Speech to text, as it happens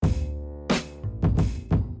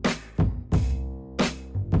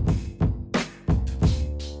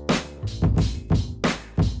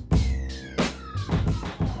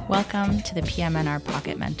Welcome to the PMNR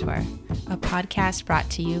Pocket Mentor, a podcast brought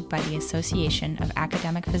to you by the Association of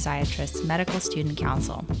Academic Physiatrists Medical Student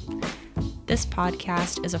Council. This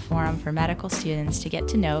podcast is a forum for medical students to get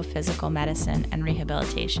to know physical medicine and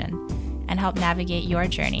rehabilitation and help navigate your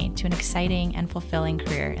journey to an exciting and fulfilling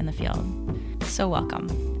career in the field. So welcome,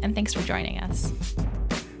 and thanks for joining us.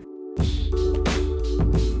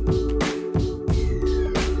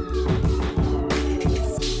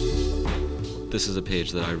 This is a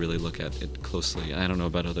page that I really look at it closely. I don't know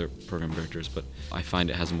about other program directors, but I find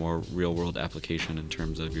it has more real-world application in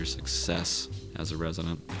terms of your success as a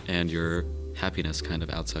resident and your happiness kind of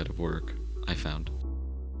outside of work, I found.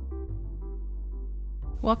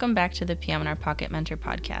 Welcome back to the PMNR Pocket Mentor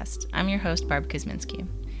podcast. I'm your host, Barb Kuzminski.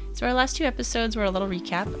 So our last two episodes were a little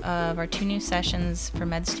recap of our two new sessions for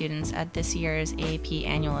med students at this year's AAP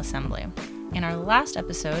Annual Assembly. In our last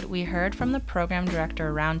episode, we heard from the Program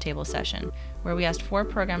Director Roundtable session, where we asked 4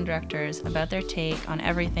 program directors about their take on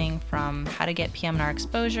everything from how to get PMNR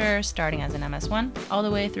exposure, starting as an MS1, all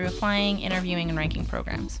the way through applying, interviewing, and ranking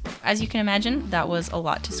programs. As you can imagine, that was a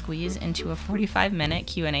lot to squeeze into a 45-minute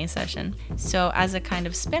Q&A session. So as a kind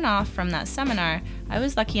of spin-off from that seminar, I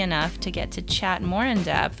was lucky enough to get to chat more in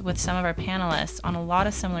depth with some of our panelists on a lot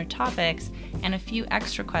of similar topics and a few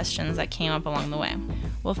extra questions that came up along the way.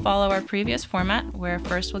 We'll follow our previous format, where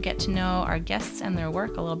first we'll get to know our guests and their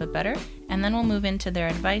work a little bit better, and then we'll move into their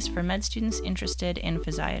advice for med students interested in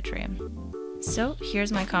physiatry. So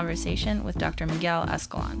here's my conversation with Dr. Miguel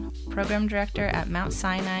Escalon, Program Director at Mount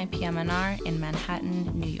Sinai PMNR in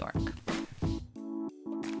Manhattan, New York.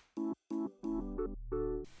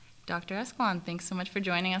 Dr. Escalon, thanks so much for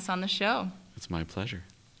joining us on the show. It's my pleasure.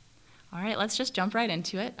 All right, let's just jump right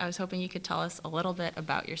into it. I was hoping you could tell us a little bit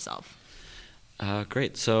about yourself.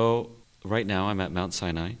 Great. So right now I'm at Mount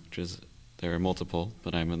Sinai, there are multiple,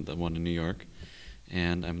 but I'm in the one in New York,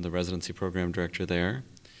 and I'm the residency program director there.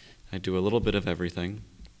 I do a little bit of everything.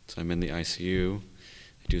 So I'm in the ICU,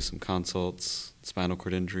 I do some consults, spinal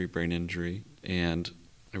cord injury, brain injury, and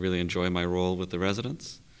I really enjoy my role with the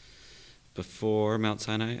residents. Before Mount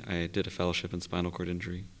Sinai, I did a fellowship in spinal cord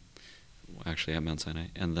injury, actually at Mount Sinai,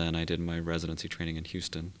 and then I did my residency training in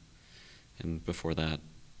Houston. And before that,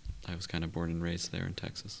 I was kind of born and raised there in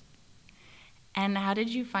Texas. And how did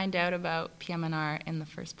you find out about PMNR in the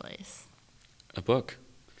first place? A book.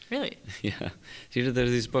 Really? Yeah. There are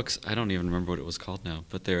these books, I don't even remember what it was called now,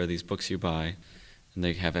 but there are these books you buy, and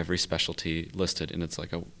they have every specialty listed, and it's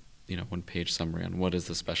like a one-page summary on what is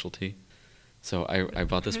the specialty. So I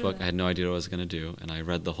bought this book. I had no idea what I was going to do, and I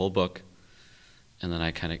read the whole book, and then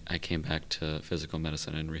I came back to physical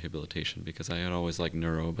medicine and rehabilitation because I had always liked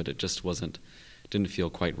neuro, but it just didn't feel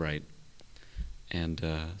quite right. And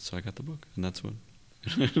so I got the book, and that's when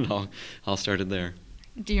it all started there.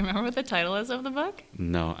 Do you remember what the title is of the book?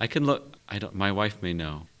 No, I can look. My wife may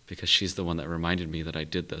know because she's the one that reminded me that I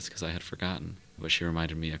did this because I had forgotten. But she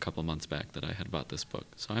reminded me a couple months back that I had bought this book,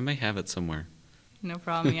 so I may have it somewhere. No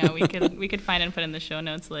problem. Yeah, we could find it and put it in the show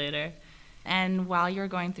notes later. And while you were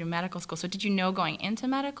going through medical school, so did you know going into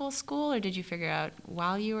medical school, or did you figure out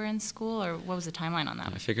while you were in school, or what was the timeline on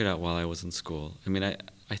that? I figured out while I was in school. I mean,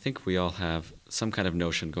 I think we all have some kind of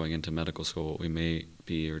notion going into medical school what we may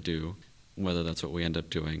be or do. Whether that's what we end up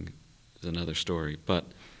doing is another story.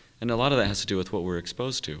 And a lot of that has to do with what we're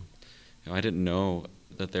exposed to. I didn't know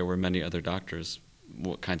that there were many other doctors,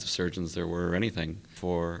 what kinds of surgeons there were or anything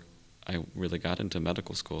before I really got into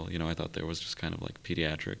medical school. I thought there was just kind of like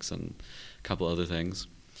pediatrics and a couple other things.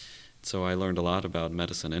 So I learned a lot about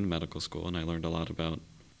medicine in medical school, and I learned a lot about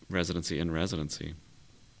residency in residency.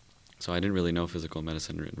 So I didn't really know physical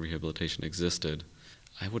medicine and rehabilitation existed.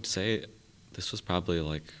 I would say this was probably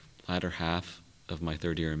like latter half of my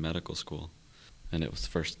third year in medical school, and it was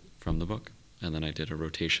first from the book. And then I did a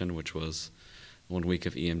rotation, which was 1 week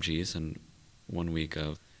of EMGs and 1 week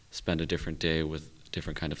of spend a different day with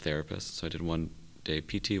different kind of therapists. So I did 1 day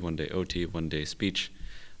PT, 1 day OT, 1 day speech,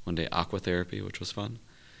 1 day aqua therapy, which was fun,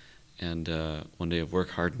 and 1 day of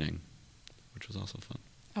work hardening, which was also fun.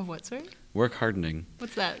 Of what sort? Work hardening.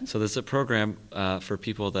 What's that? So there's a program for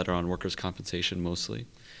people that are on workers' compensation mostly.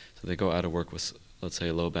 So they go out of work with, let's say,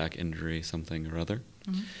 a low back injury, something or other,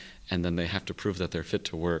 and then they have to prove that they're fit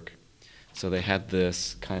to work. So they had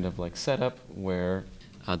this kind of like setup where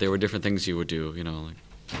there were different things you would do,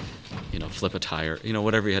 flip a tire,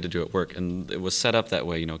 whatever you had to do at work. And it was set up that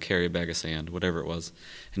way, carry a bag of sand, whatever it was.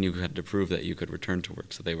 And you had to prove that you could return to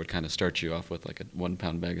work. So they would kind of start you off with like a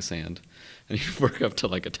 1-pound bag of sand. And you'd work up to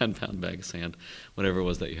like a 10-pound bag of sand, whatever it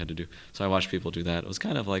was that you had to do. So I watched people do that. It was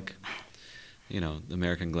kind of like, the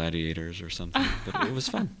American Gladiators or something. But it was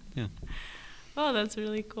fun, yeah. Oh, that's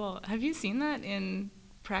really cool. Have you seen that in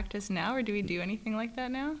practice now, or do we do anything like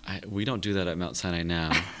that now? We don't do that at Mount Sinai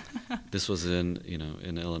now. This was in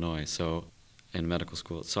Illinois, so in medical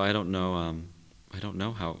school. So I don't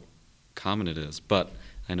know how common it is, but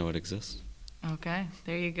I know it exists. Okay,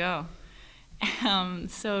 there you go.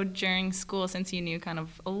 So during school, since you knew kind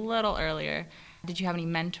of a little earlier, did you have any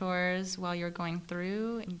mentors while you were going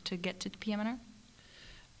through to get to PM&R?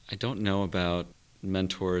 I don't know about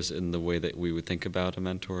mentors in the way that we would think about a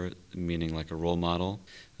mentor, meaning like a role model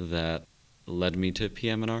that led me to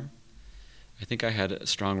PM&R. I think I had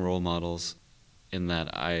strong role models in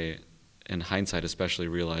that in hindsight especially,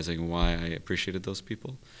 realizing why I appreciated those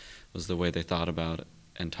people was the way they thought about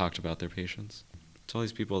and talked about their patients. It's all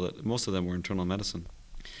these people that, most of them were internal medicine,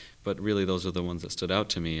 but really those are the ones that stood out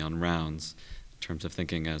to me on rounds in terms of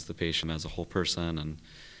thinking as the patient as a whole person, and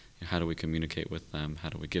how do we communicate with them? How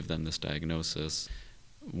do we give them this diagnosis?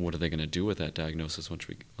 What are they going to do with that diagnosis once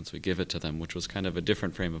we give it to them? Which was kind of a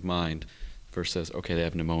different frame of mind versus, okay, they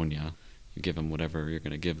have pneumonia. You give them whatever you're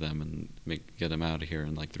going to give them and get them out of here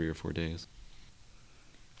in like 3 or 4 days.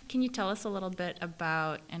 Can you tell us a little bit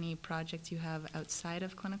about any projects you have outside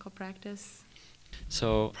of clinical practice?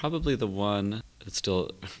 So probably the one that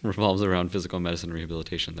still revolves around physical medicine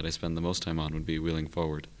rehabilitation that I spend the most time on would be Wheeling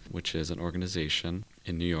Forward, which is an organization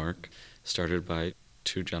in New York started by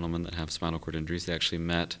 2 gentlemen that have spinal cord injuries. They actually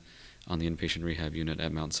met on the inpatient rehab unit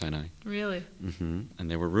at Mount Sinai. Really? Mm-hmm.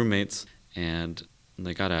 And they were roommates, and when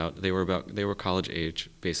they got out, they were college age,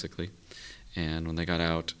 basically. And when they got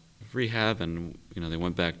out of rehab and they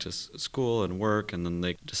went back to school and work, and then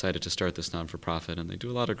they decided to start this non-for-profit, and they do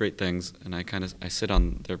a lot of great things, and I sit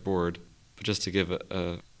on their board. But just to give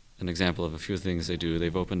an example of a few things they do,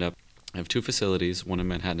 they've opened up, I have 2 facilities, one in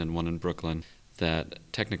Manhattan and one in Brooklyn, that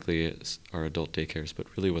technically are adult daycares, but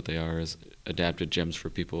really what they are is adapted gyms for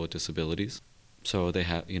people with disabilities. So they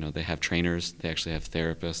have trainers, they actually have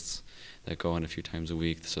therapists that go in a few times a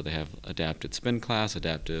week. So they have adapted spin class,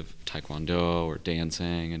 adaptive taekwondo or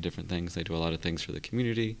dancing and different things. They do a lot of things for the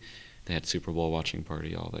community. They had Super Bowl watching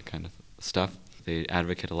party, all that kind of stuff. They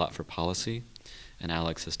advocate a lot for policy, and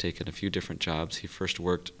Alex has taken a few different jobs. He first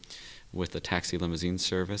worked with a taxi limousine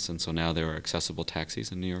service, and so now there are accessible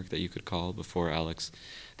taxis in New York that you could call. Before Alex,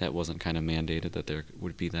 that wasn't kind of mandated that there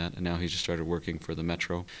would be that, and now he just started working for the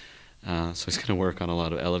Metro. So he's going to work on a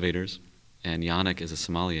lot of elevators. And Yannick is a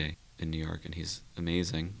sommelier in New York, and he's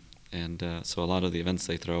amazing. And so a lot of the events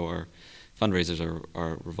they throw are fundraisers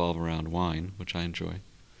are revolve around wine, which I enjoy.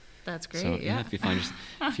 That's great. So yeah. If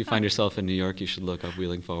you find yourself in New York, you should look up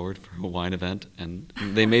Wheeling Forward for a wine event, and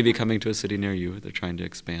they may be coming to a city near you. They're trying to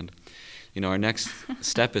expand. Our next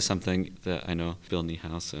step is something that I know Bill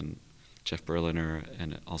Niehaus and Jeff Berliner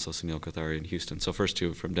and also Sunil Kothari in Houston. So first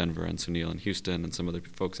 2 from Denver and Sunil in Houston and some other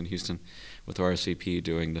folks in Houston with RSVP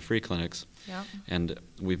doing the free clinics. Yep. And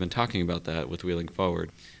we've been talking about that with Wheeling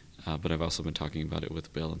Forward, but I've also been talking about it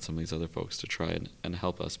with Bill and some of these other folks to try and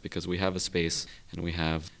help us, because we have a space and we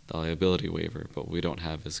have the liability waiver, but what we don't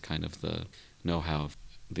have is kind of the know-how of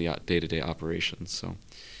the day-to-day operations. So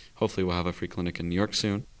hopefully we'll have a free clinic in New York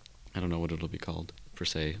soon. I don't know what it'll be called per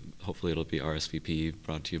se. Hopefully it'll be RSVP,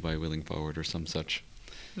 brought to you by Wheeling Forward or some such.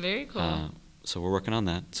 Very cool. So we're working on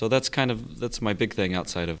that. So that's my big thing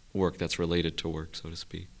outside of work that's related to work, so to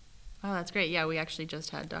speak. Oh, that's great. Yeah, we actually just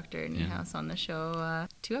had Dr. Niehaus on the show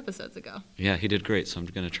 2 episodes ago. Yeah, he did great, so I'm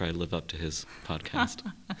going to try to live up to his podcast.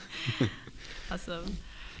 Awesome.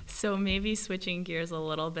 So maybe switching gears a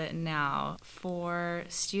little bit now, for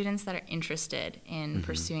students that are interested in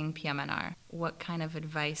pursuing PM&R, what kind of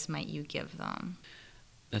advice might you give them?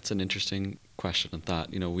 That's an interesting question and thought.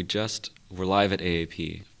 We're live at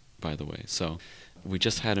AAP, by the way, so we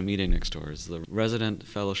just had a meeting next door. It's the Resident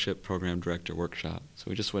Fellowship Program Director Workshop. So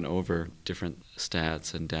we just went over different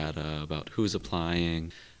stats and data about who's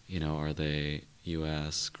applying. Are they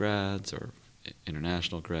U.S. grads or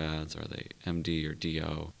international grads? Are they MD or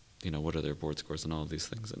DO? What are their board scores and all of these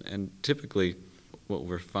things? And typically what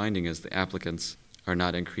we're finding is the applicants are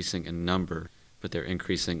not increasing in number, but they're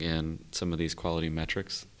increasing in some of these quality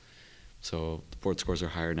metrics. So the board scores are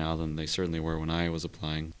higher now than they certainly were when I was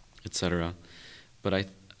applying, et cetera. But I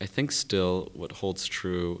think still what holds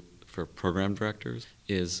true for program directors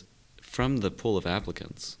is from the pool of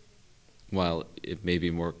applicants, while it may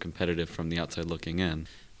be more competitive from the outside looking in,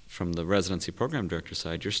 from the residency program director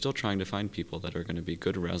side, you're still trying to find people that are going to be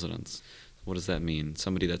good residents. What does that mean?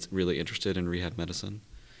 Somebody that's really interested in rehab medicine?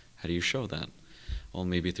 How do you show that? Well,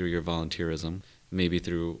 maybe through your volunteerism, maybe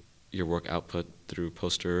through your work output through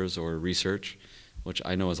posters or research, which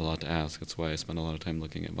I know is a lot to ask. That's why I spend a lot of time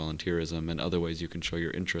looking at volunteerism and other ways you can show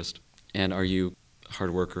your interest. And are you a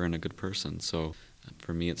hard worker and a good person? So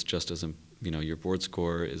for me, it's just as Your board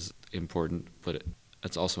score is important, but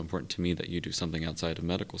it's also important to me that you do something outside of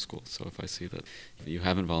medical school. So if I see that you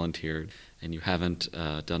haven't volunteered and you haven't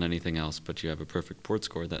done anything else, but you have a perfect board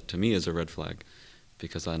score, that to me is a red flag,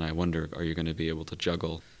 because then I wonder, are you going to be able to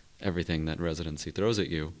juggle everything that residency throws at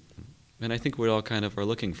you? And I think we all kind of are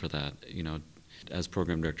looking for that. As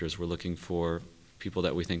program directors, we're looking for people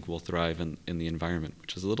that we think will thrive in the environment,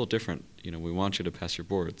 which is a little different. We want you to pass your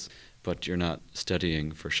boards, but you're not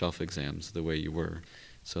studying for shelf exams the way you were.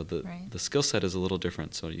 So the skill set is a little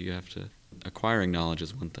different. So you have to, acquiring knowledge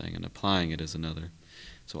is one thing and applying it is another.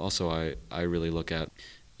 So also I really look at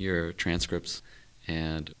your transcripts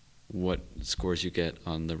and what scores you get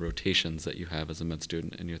on the rotations that you have as a med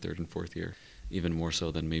student in your third and fourth year, even more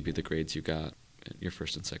so than maybe the grades you got in your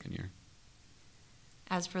first and second year.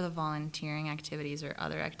 As for the volunteering activities or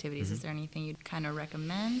other activities, is there anything you'd kind of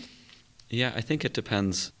recommend? Yeah, I think it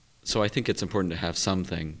depends. So I think it's important to have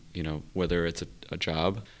something, whether it's a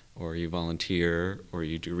job or you volunteer or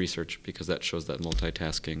you do research, because that shows that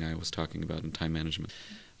multitasking I was talking about in time management.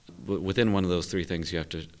 Within one of those three things,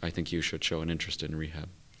 I think you should show an interest in rehab.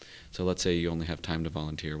 So let's say you only have time to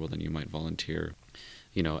volunteer. Well, then you might volunteer,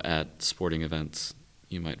 at sporting events.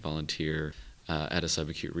 You might volunteer at a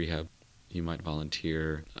subacute rehab. You might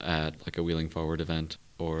volunteer at like a Wheeling Forward event,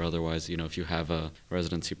 or otherwise, if you have a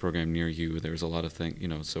residency program near you, there's a lot of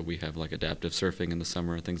things, so we have like adaptive surfing in the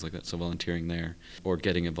summer, things like that, so volunteering there, or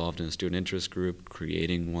getting involved in a student interest group,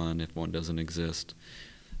 creating one if one doesn't exist,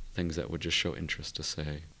 things that would just show interest to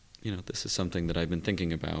say, this is something that I've been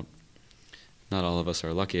thinking about. Not all of us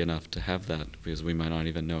are lucky enough to have that, because we might not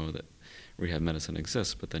even know that rehab medicine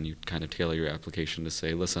exists, but then you kind of tailor your application to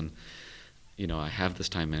say, listen, I have this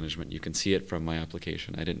time management. You can see it from my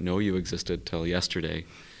application. I didn't know you existed till yesterday,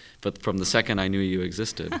 but from the second I knew you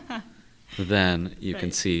existed, then you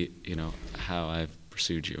can see, how I've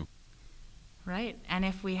pursued you. Right. And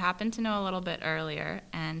if we happen to know a little bit earlier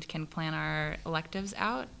and can plan our electives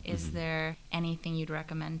out, is there anything you'd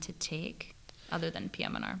recommend to take other than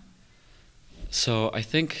PM&R? So I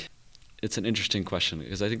think it's an interesting question,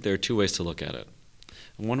 because I think there are two ways to look at it.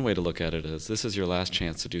 One way to look at it is, this is your last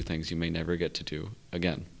chance to do things you may never get to do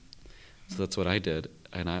again. So that's what I did,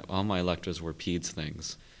 and all my electives were PEDS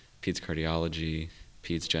things. PEDS cardiology,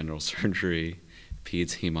 PEDS general surgery,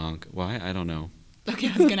 PEDS hemonc. Why? I don't know. Okay,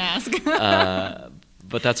 I was going to ask.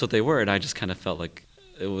 But that's what they were, and I just kind of felt like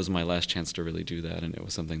it was my last chance to really do that, and it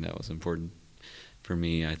was something that was important for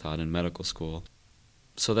me, I thought, in medical school.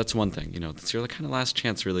 So that's one thing, it's your kind of last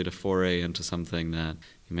chance really to foray into something that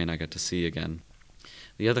you may not get to see again.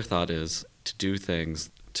 The other thought is to do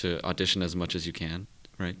things, to audition as much as you can,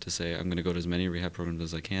 right? To say, I'm going to go to as many rehab programs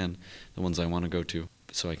as I can, the ones I want to go to,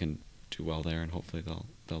 so I can do well there, and hopefully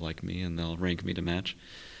they'll like me and they'll rank me to match.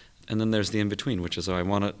 And then there's the in-between, which is, I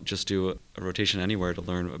want to just do a rotation anywhere to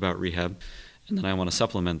learn about rehab, and then I want to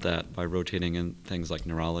supplement that by rotating in things like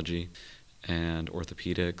neurology and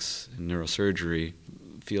orthopedics and neurosurgery,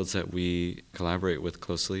 fields that we collaborate with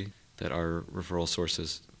closely, that are referral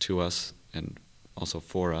sources to us and also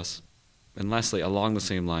for us. And lastly, along the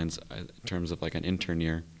same lines, in terms of like an intern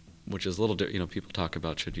year, which is a little different, people talk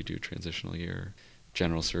about, should you do transitional year,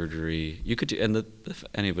 general surgery. You could do, and if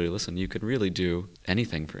anybody listen, you could really do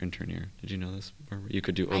anything for intern year. Did you know this, Barbara? You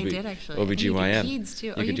could do I did actually. OBGYN. You do PEDS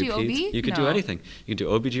too. You do OB? You could do anything. You could do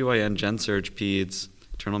OBGYN, Gen Surg, PEDS,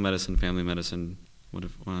 internal medicine, family medicine. What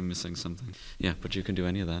if I'm missing something? Yeah, but you can do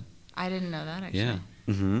any of that. I didn't know that, actually.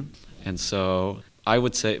 Yeah. And so I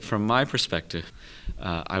would say, from my perspective,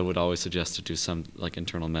 I would always suggest to do some like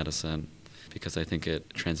internal medicine, because I think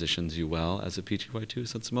it transitions you well as a PGY2.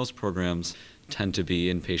 Since most programs tend to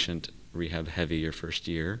be inpatient rehab heavy your first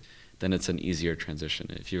year, then it's an easier transition.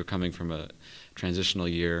 If you're coming from a transitional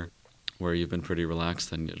year where you've been pretty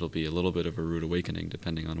relaxed, then it'll be a little bit of a rude awakening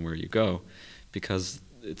depending on where you go, because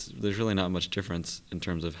there's really not much difference in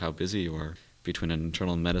terms of how busy you are between an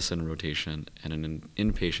internal medicine rotation and an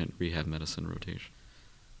inpatient rehab medicine rotation.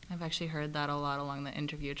 I've actually heard that a lot along the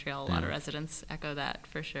interview trail. A lot of residents echo that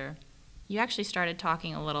for sure. You actually started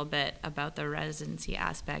talking a little bit about the residency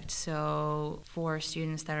aspect. So for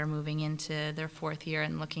students that are moving into their fourth year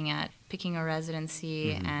and looking at picking a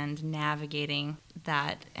residency and navigating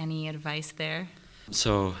that, any advice there?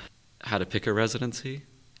 So how to pick a residency?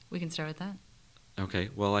 We can start with that. Okay.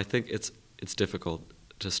 Well, I think it's difficult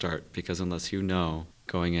to start, because unless you know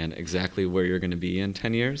going in exactly where you're going to be in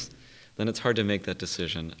 10 years, then it's hard to make that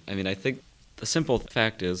decision. I mean, I think the simple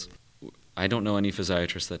fact is, I don't know any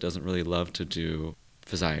physiatrist that doesn't really love to do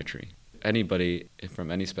physiatry. Anybody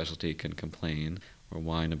from any specialty can complain or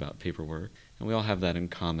whine about paperwork, and we all have that in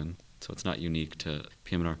common, so it's not unique to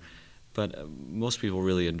PM&R. But most people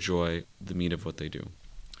really enjoy the meat of what they do.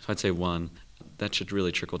 So I'd say one, that should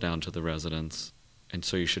really trickle down to the residents. And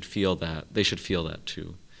so you should feel that. They should feel that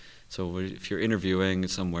too. So if you're interviewing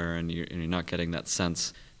somewhere and you're not getting that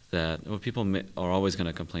sense that people are always going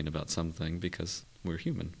to complain about something because we're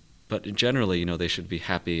human. But generally, they should be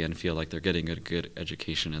happy and feel like they're getting a good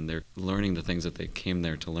education and they're learning the things that they came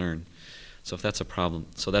there to learn. So if that's a problem,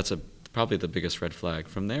 so that's probably the biggest red flag.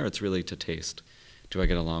 From there, it's really to taste. Do I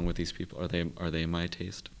get along with these people? Are they my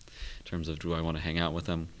taste? In terms of, do I want to hang out with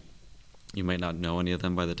them? You might not know any of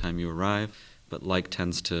them by the time you arrive, but like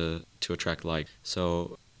tends to attract like.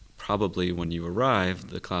 So probably when you arrive,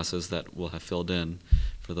 the classes that will have filled in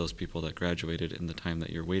for those people that graduated in the time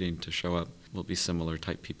that you're waiting to show up will be similar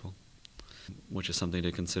type people, which is something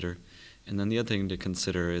to consider. And then the other thing to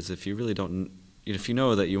consider is if you really don't, if you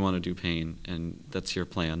know that you want to do pain and that's your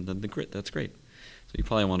plan, then that's great. So you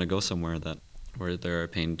probably want to go somewhere where there are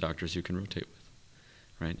pain doctors you can rotate with,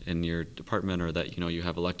 right, in your department, or that you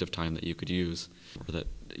have elective time that you could use, or that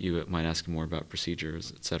you might ask more about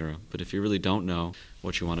procedures, etc. But if you really don't know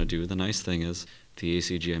what you want to do, the nice thing is the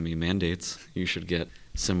ACGME mandates you should get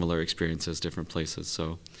similar experiences different places.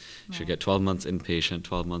 So you should get 12 months inpatient,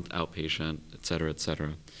 12-month outpatient, etc.,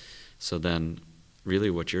 etc. So then really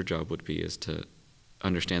what your job would be is to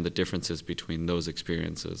understand the differences between those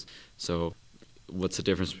experiences. So what's the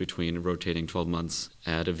difference between rotating 12 months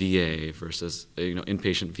at a VA versus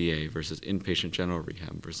inpatient VA versus inpatient general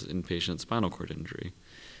rehab versus inpatient spinal cord injury,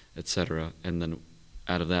 etc. And then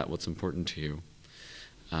out of that, what's important to you,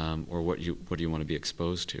 or what do you want to be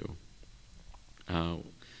exposed to?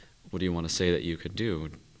 What do you want to say that you could do?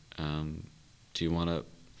 Do you want to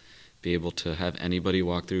be able to have anybody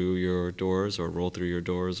walk through your doors or roll through your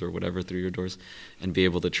doors or whatever through your doors and be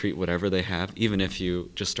able to treat whatever they have, even if you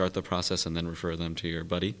just start the process and then refer them to your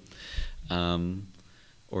buddy?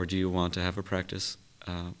 Or do you want to have a practice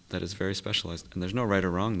that is very specialized? And there's no right or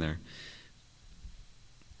wrong there.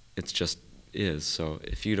 It's just is. So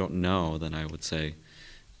if you don't know, then I would say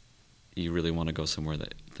you really want to go somewhere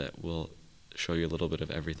that will show you a little bit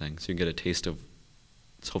of everything. So you can get a taste of,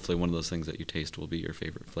 it's hopefully one of those things that you taste will be your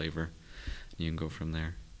favorite flavor. And you can go from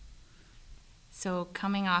there. So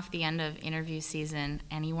coming off the end of interview season,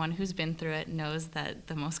 anyone who's been through it knows that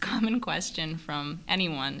the most common question from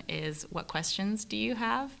anyone is, what questions do you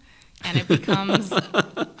have? And it becomes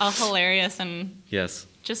a hilarious and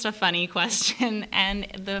just a funny question. And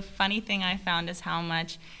the funny thing I found is how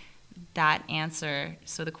much that answer,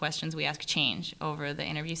 so the questions we ask, change over the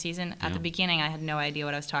interview season. At the beginning, I had no idea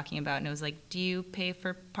what I was talking about, and it was like, do you pay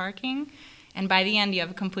for parking? And by the end, you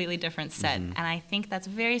have a completely different set. And I think that's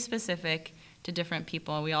very specific to different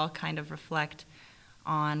people. We all kind of reflect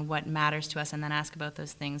on what matters to us and then ask about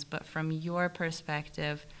those things. But from your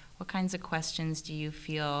perspective, what kinds of questions do you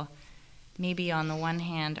feel maybe on the one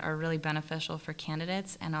hand are really beneficial for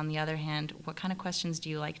candidates, and on the other hand, what kind of questions do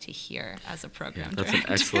you like to hear as a program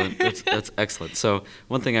director? That's excellent. So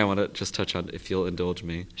one thing I want to just touch on, if you'll indulge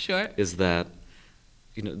me, is that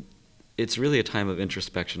it's really a time of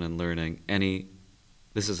introspection and learning.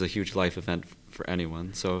 This is a huge life event for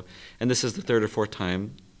anyone. So, and this is the third or fourth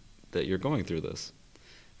time that you're going through this,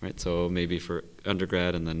 right? So maybe for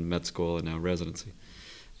undergrad and then med school and now residency.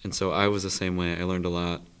 And so I was the same way. I learned a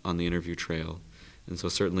lot on the interview trail. And so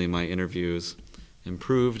certainly my interviews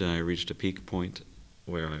improved, and I reached a peak point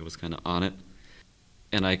where I was kind of on it.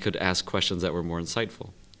 And I could ask questions that were more insightful.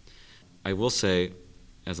 I will say,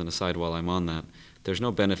 as an aside while I'm on that, there's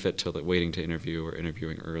no benefit to waiting to interview or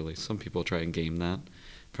interviewing early. Some people try and game that.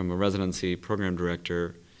 From a residency program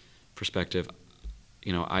director perspective,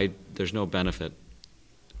 there's no benefit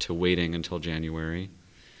to waiting until January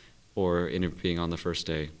or interviewing on the first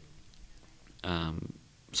day.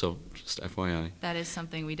 So just FYI. That is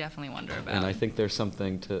something we definitely wonder about. And I think there's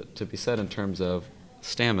something to be said in terms of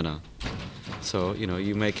stamina. So,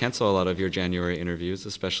 you may cancel a lot of your January interviews,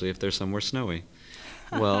 especially if they're somewhere snowy.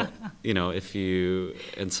 Well,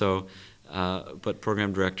 but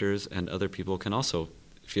program directors and other people can also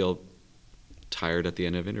feel tired at the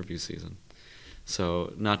end of interview season.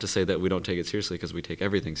 So not to say that we don't take it seriously, because we take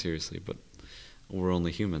everything seriously, but we're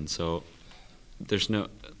only human. So a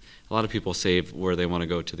lot of people save where they want to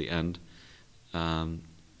go to the end.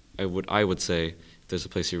 I would say if there's a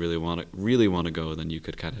place you really want to go, then you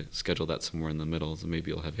could kind of schedule that somewhere in the middle, so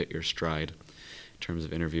maybe you'll have hit your stride in terms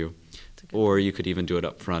of interview. Or you could even do it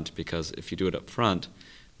up front, because if you do it up front,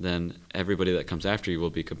 then everybody that comes after you will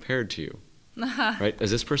be compared to you. Right?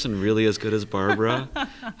 Is this person really as good as Barbara?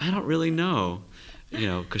 I don't really know.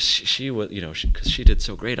 Because she did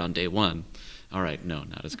so great on day one. All right, no,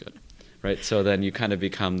 not as good. Right? So then you kind of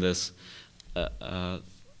become this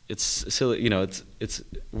it's silly, it's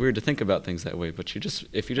weird to think about things that way, but if you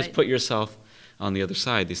just Right. put yourself on the other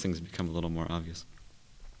side, these things become a little more obvious.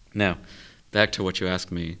 Now, back to what you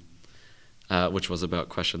asked me, which was about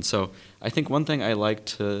questions. So I think one thing I like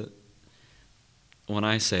to, when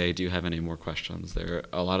I say, do you have any more questions, there are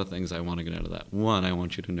a lot of things I want to get out of that. One, I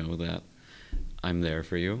want you to know that I'm there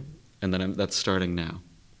for you, and that's starting now,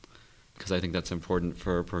 because I think that's important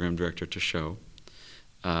for a program director to show.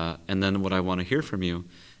 And then what I want to hear from you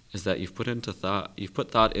is that you've put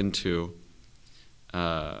thought into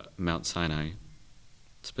Mount Sinai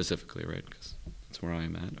specifically, right? Because that's where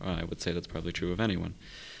I'm at. I would say that's probably true of anyone.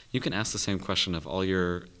 You can ask the same question of all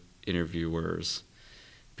your interviewers,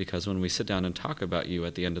 because when we sit down and talk about you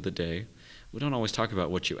at the end of the day, we don't always talk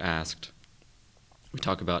about what you asked. We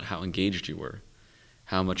talk about how engaged you were,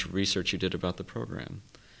 how much research you did about the program,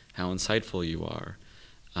 how insightful you are,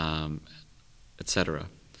 etc.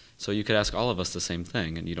 So you could ask all of us the same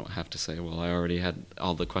thing, and you don't have to say, well, I already had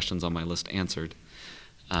all the questions on my list answered.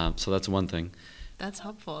 So that's one thing. That's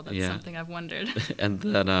helpful. That's something I've wondered. And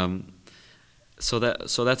then, so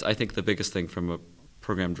that's, I think, the biggest thing from a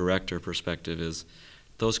program director perspective is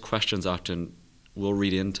those questions often will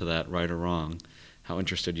read into that, right or wrong, how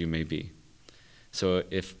interested you may be. So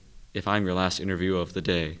if I'm your last interview of the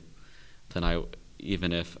day, then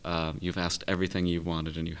even if you've asked everything you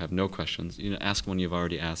wanted and you have no questions, ask one you've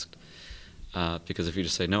already asked. Because if you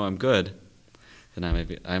just say, no, I'm good,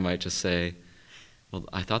 then I might just say, well,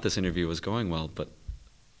 I thought this interview was going well, but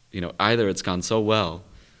either it's gone so well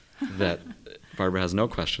that Barbara has no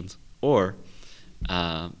questions, or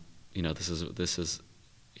this is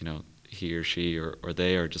he or she or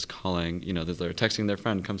they are just calling, they're texting their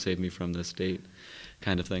friend, come save me from this date,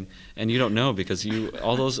 kind of thing. And you don't know, because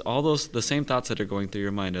all those the same thoughts that are going through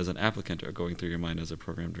your mind as an applicant are going through your mind as a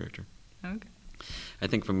program director. Okay. I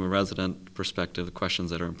think from a resident perspective, the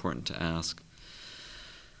questions that are important to ask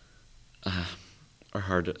are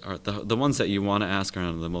hard. The ones that you want to ask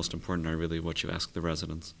are the most important, are really what you ask the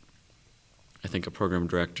residents. I think a program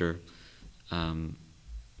director,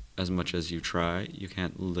 as much as you try, you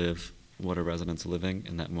can't live what a resident's living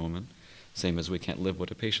in that moment, same as we can't live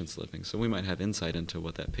what a patient's living. So we might have insight into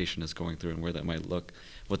what that patient is going through and where that might look,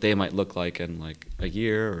 what they might look like in like a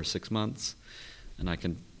year or 6 months, and I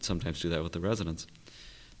can sometimes do that with the residents.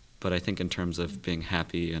 But I think in terms of being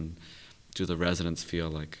happy, and do the residents feel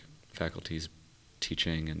like faculty's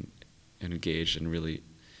teaching and engaged and really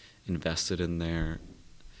invested in their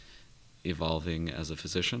evolving as a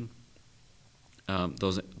physician,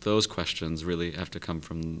 those questions really have to come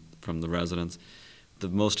from the residents. The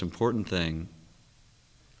most important thing,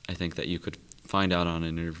 I think, that you could find out on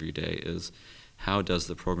an interview day is, how does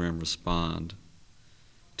the program respond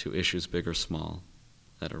to issues big or small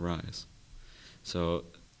that arise? So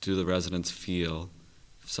do the residents feel,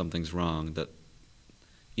 if something's wrong, that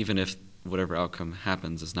even if whatever outcome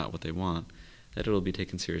happens is not what they want, that it will be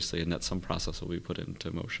taken seriously and that some process will be put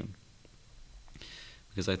into motion?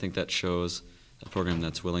 Because I think that shows a program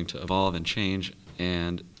that's willing to evolve and change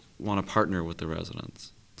and want to partner with the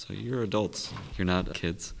residents. So you're adults, you're not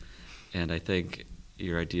kids, and I think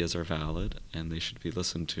your ideas are valid and they should be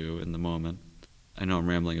listened to in the moment. I know I'm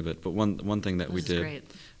rambling a bit, but one thing that we did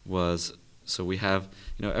was, so we have,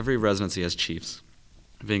 every residency has chiefs.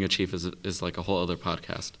 Being a chief is like a whole other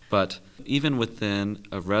podcast. But even within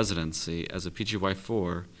a residency, as a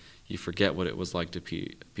PGY4, you forget what it was like to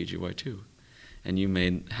PGY2. And you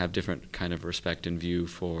may have different kind of respect and view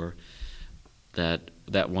for that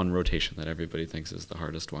one rotation that everybody thinks is the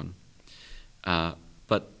hardest one.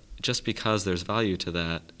 But just because there's value to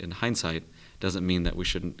that in hindsight doesn't mean that we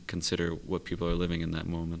shouldn't consider what people are living in that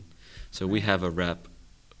moment. So we have a rep,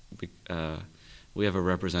 we have a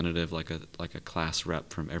representative, like a class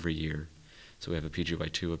rep from every year. So we have a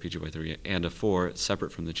PGY2, a PGY3, and a 4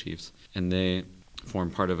 separate from the chiefs. And they form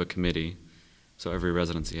part of a committee. So every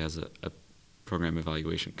residency has a program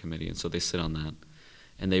evaluation committee, and so they sit on that.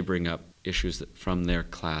 And they bring up issues from their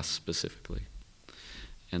class specifically.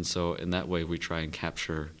 And so in that way, we try and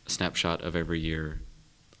capture a snapshot of every year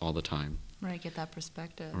all the time. Right, get that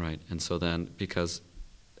perspective. Right, and so then, because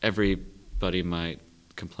everybody might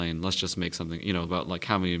complain, let's just make something, about like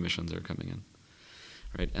how many admissions are coming in,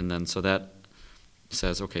 right? And then so that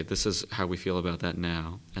says, okay, this is how we feel about that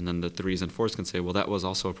now. And then the 3s and 4s can say, well, that was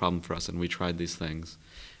also a problem for us, and we tried these things.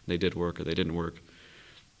 They did work, or they didn't work,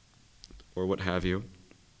 or what have you.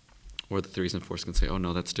 Or the 3s and 4s can say, oh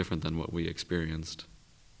no, that's different than what we experienced.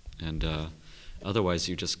 And otherwise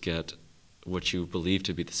you just get what you believe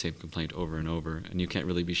to be the same complaint over and over, and you can't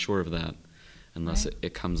really be sure of that unless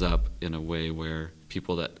it comes up in a way where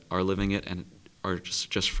people that are living it and are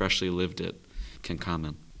just freshly lived it can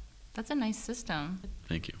comment. That's a nice system.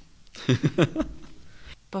 Thank you.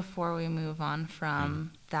 Before we move on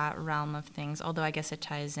from that realm of things, although I guess it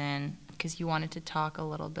ties in, because you wanted to talk a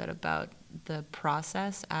little bit about the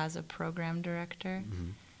process as a program director,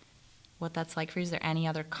 what that's like for you. Is there any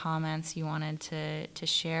other comments you wanted to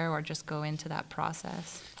share, or just go into that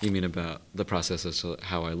process? You mean about the process as to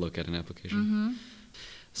how I look at an application?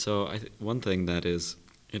 So one thing that is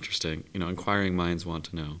interesting, inquiring minds want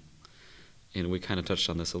to know, and we kind of touched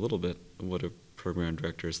on this a little bit, what do program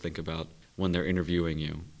directors think about when they're interviewing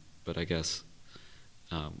you? But I guess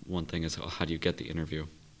one thing is, how do you get the interview?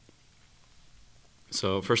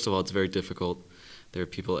 So first of all, it's very difficult. There are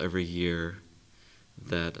people every year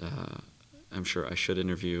that I'm sure I should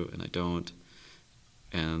interview and I don't,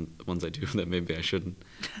 and the ones I do that maybe I shouldn't.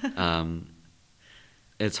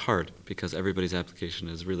 It's hard because everybody's application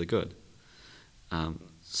is really good.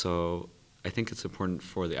 So I think it's important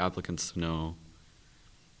for the applicants to know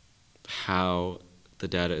how the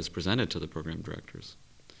data is presented to the program directors,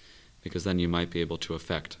 because then you might be able to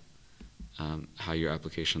affect how your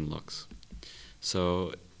application looks.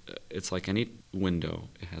 So it's like any window.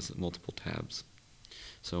 It has multiple tabs.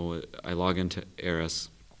 So I log into ARIS,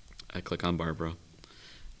 I click on Barbara.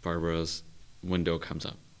 Barbara's window comes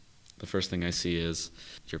up. The first thing I see is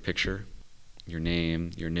your picture, your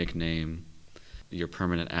name, your nickname, your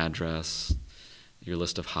permanent address, your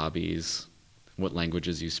list of hobbies, what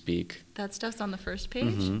languages you speak. That stuff's on the first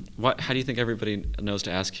page? How do you think everybody knows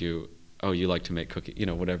to ask you, oh, you like to make cookies,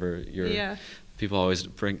 whatever your... Yeah. People always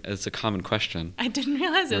bring, it's a common question. I didn't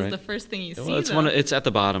realize it was right? the first thing you see, It's at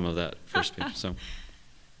the bottom of that first page. So,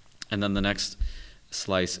 and then the next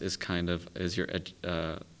slice is is your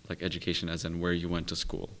education, as in where you went to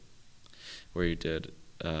school, where you did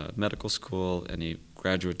medical school, any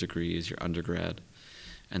graduate degrees, your undergrad,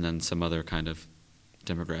 and then some other kind of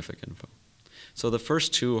demographic info. So the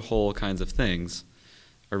first two whole kinds of things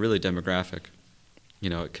are really demographic.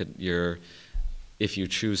 It could if you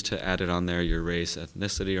choose to add it on there, your race,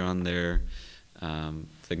 ethnicity are on there,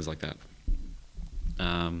 things like that.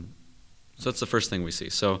 So that's the first thing we see.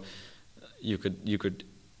 So you could,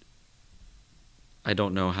 I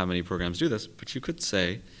don't know how many programs do this, but you could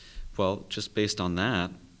say, well, just based on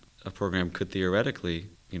that, a program could theoretically,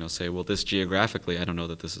 say, well, this geographically, I don't know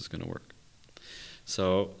that this is going to work.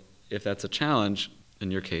 So if that's a challenge,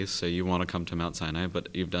 in your case, say you want to come to Mount Sinai,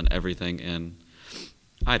 but you've done everything in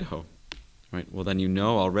Idaho, right? Well, then you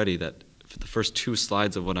know already that the first two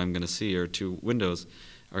slides of what I'm going to see, or two windows,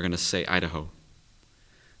 are going to say Idaho.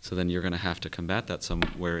 So then you're going to have to combat that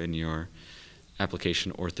somewhere in your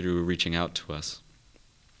application or through reaching out to us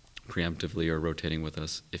preemptively or rotating with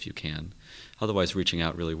us if you can. Otherwise, reaching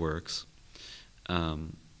out really works.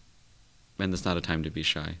 And it's not a time to be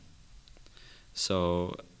shy.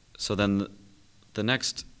 So then the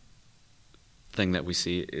next thing that we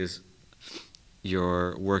see is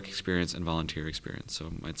your work experience and volunteer experience. So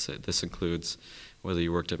I might say this includes whether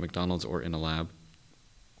you worked at McDonald's or in a lab,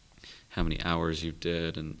 how many hours you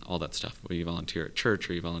did, and all that stuff. Whether you volunteer at church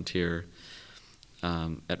or you volunteer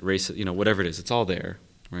at race, whatever it is, it's all there,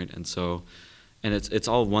 right? And so, and it's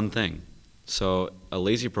all one thing. So a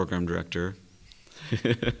lazy program director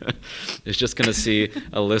is just going to see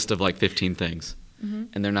a list of like 15 things,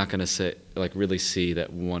 and they're not going to really see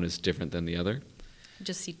that one is different than the other.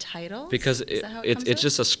 Just see titles? Because it's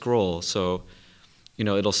just a scroll. So,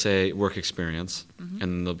 it'll say work experience, and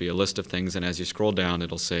then there'll be a list of things, and as you scroll down,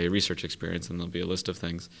 it'll say research experience, and there'll be a list of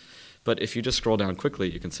things. But if you just scroll down quickly,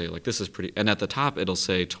 you can say, this is pretty... And at the top, it'll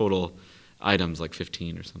say total items, like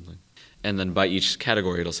 15 or something. And then by each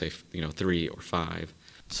category, it'll say, 3 or 5.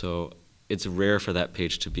 So it's rare for that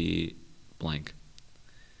page to be blank.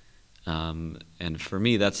 And for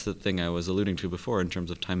me, that's the thing I was alluding to before in terms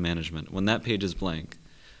of time management. When that page is blank,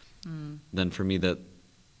 then for me, that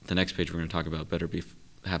the next page we're going to talk about better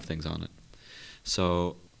have things on it.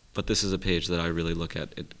 So, but this is a page that I really look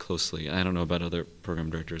at it closely. I don't know about other program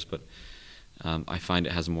directors, but I find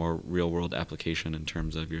it has more real-world application in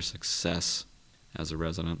terms of your success as a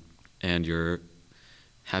resident and your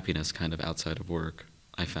happiness kind of outside of work,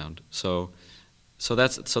 I found. So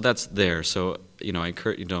that's there. So, I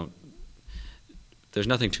encourage you, there's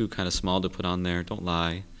nothing too kind of small to put on there. Don't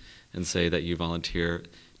lie and say that you volunteer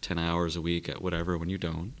 10 hours a week at whatever when you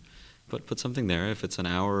don't. But put something there. If it's an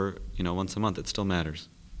hour, once a month, it still matters.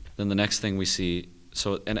 Then the next thing we see,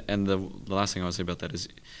 and the last thing I want to say about that is,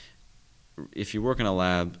 if you work in a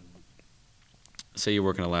lab, say you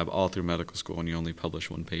work in a lab all through medical school and you only publish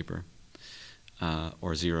one paper,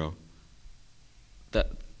 or 0, that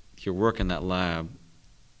your work in that lab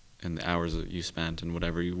and the hours that you spent and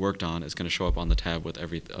whatever you worked on is going to show up on the tab with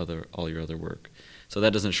all your other work. So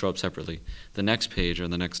that doesn't show up separately. The next page or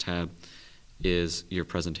the next tab is your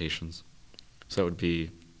presentations. So it would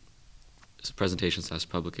be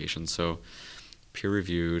presentations/publications. So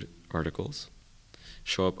peer-reviewed articles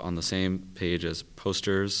show up on the same page as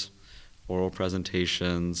posters, oral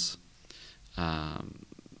presentations,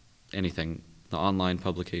 anything, the online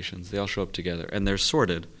publications. They all show up together, and they're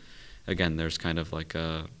sorted. Again, there's kind of like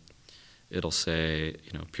it'll say,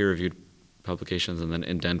 peer-reviewed publications, and then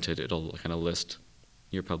indented, it'll kind of list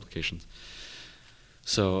your publications.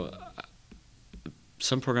 So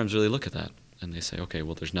some programs really look at that, and they say, okay,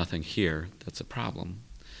 well, there's nothing here. That's a problem.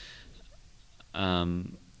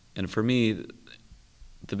 And for me,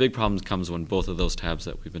 the big problem comes when both of those tabs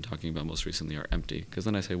that we've been talking about most recently are empty, because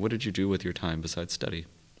then I say, what did you do with your time besides study?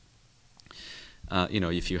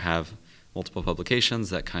 If you have multiple publications,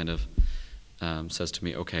 that kind of says to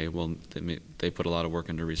me, okay, well, they put a lot of work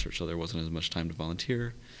into research, so there wasn't as much time to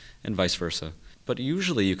volunteer, and vice versa. But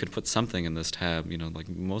usually you could put something in this tab, like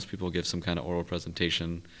most people give some kind of oral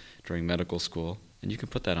presentation during medical school, and you can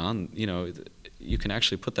put that on, you can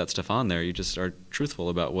actually put that stuff on there. You just are truthful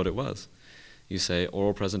about what it was. You say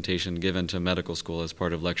oral presentation given to medical school as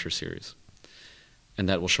part of lecture series, and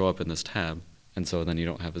that will show up in this tab, and so then you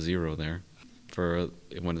don't have a zero there for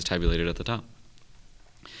when it's tabulated at the top.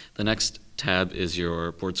 The next tab is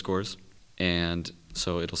your board scores, and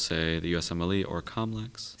so it'll say the USMLE or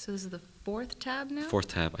COMLEX. So this is the fourth tab now? Fourth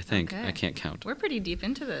tab, I think. Okay. I can't count. We're pretty deep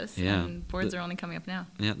into this. Yeah. And boards are only coming up now.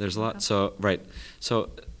 Yeah, there's a lot. So, right.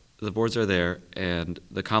 So the boards are there, and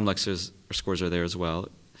the COMLEX scores are there as well,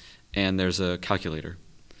 and there's a calculator.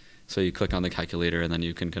 So you click on the calculator, and then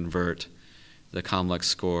you can convert the COMLEX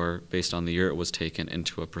score based on the year it was taken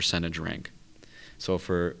into a percentage rank. So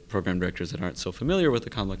for program directors that aren't so familiar with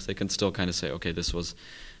the COMLEX, they can still kind of say, okay, this was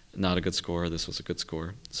not a good score, this was a good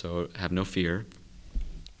score. So have no fear.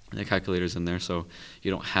 The calculator's in there, so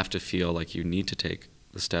you don't have to feel like you need to take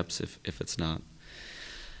the steps if it's not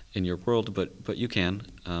in your world, but you can.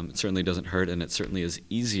 It certainly doesn't hurt, and it certainly is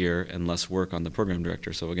easier and less work on the program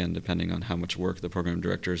director. So again, depending on how much work the program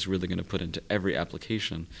director is really going to put into every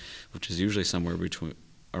application, which is usually somewhere between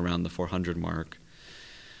around the 400 mark,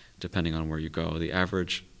 depending on where you go. The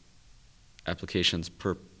average applications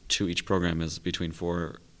to each program is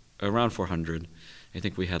around 400. I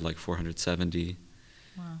think we had like 470.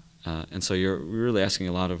 Wow. And so you're really asking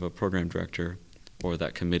a lot of a program director or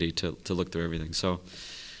that committee to look through everything. So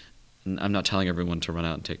I'm not telling everyone to run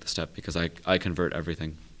out and take the step, because I convert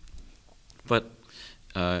everything. But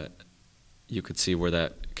you could see where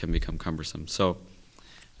that can become cumbersome. So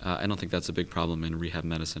I don't think that's a big problem in rehab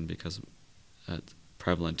medicine, because it's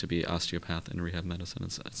prevalent to be osteopath in rehab medicine.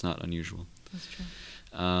 It's not unusual. That's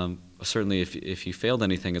true. Certainly if you failed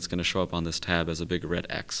anything, it's going to show up on this tab as a big red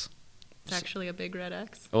X. It's actually a big red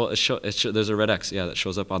X? Well, there's a red X, that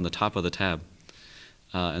shows up on the top of the tab.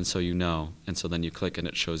 And so and so then you click and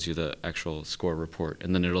it shows you the actual score report,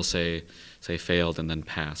 and then it'll say failed and then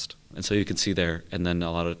passed. And so you can see there, and then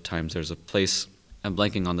a lot of times there's a place, I'm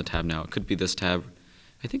blanking on the tab now, it could be this tab,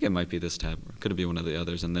 I think it might be this tab, or it could be one of the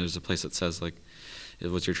others, and there's a place that says like,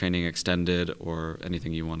 was your training extended, or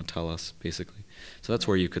anything you want to tell us, basically. So that's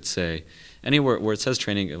where you could say, anywhere where it says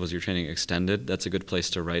was your training extended, that's a good place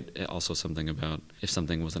to write also something about if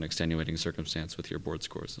something was an extenuating circumstance with your board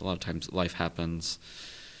scores. A lot of times life happens,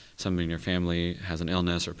 somebody in your family has an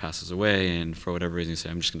illness or passes away, and for whatever reason you say,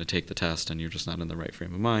 I'm just going to take the test, and you're just not in the right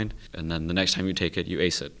frame of mind, and then the next time you take it, you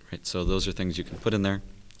ace it, right? So those are things you can put in there.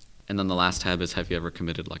 And then the last tab is, have you ever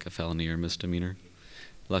committed like a felony or misdemeanor?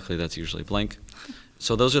 Luckily, that's usually blank.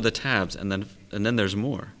 So those are the tabs, and then there's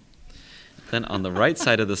more. Then on the right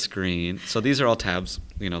side of the screen, so these are all tabs,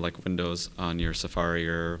 like Windows on your Safari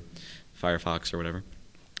or Firefox or whatever.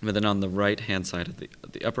 But then on the right-hand side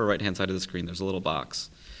the upper right-hand side of the screen, there's a little box,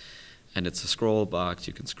 and it's a scroll box.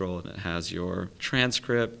 You can scroll, and it has your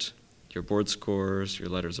transcript, your board scores, your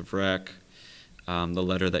letters of rec, the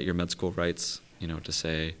letter that your med school writes, to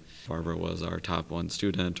say Barbara was our top 1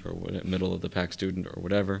 student or middle of the pack student or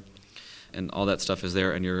whatever. And all that stuff is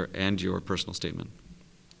there, and your personal statement.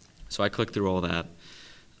 So I click through all that,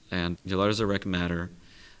 and your letters of rec matter.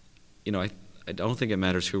 I don't think it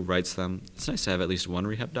matters who writes them. It's nice to have at least one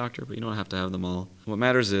rehab doctor, but you don't have to have them all. What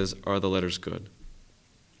matters is, are the letters good?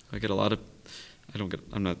 I get a lot of,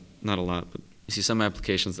 not a lot, but you see some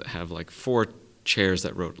applications that have like 4 chairs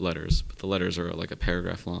that wrote letters, but the letters are like a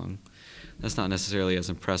paragraph long. That's not necessarily as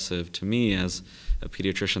impressive to me as a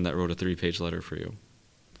pediatrician that wrote a 3-page letter for you.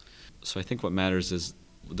 So I think what matters is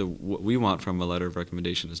what we want from a letter of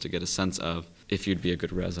recommendation is to get a sense of if you'd be a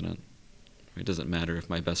good resident. It doesn't matter if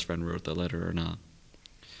my best friend wrote the letter or not.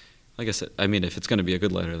 Like I said, I mean, if it's going to be a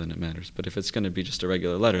good letter, then it matters. But if it's going to be just a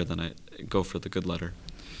regular letter, then I go for the good letter.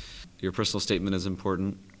 Your personal statement is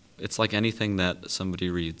important. It's like anything that somebody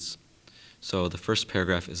reads. So the first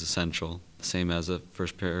paragraph is essential, the same as a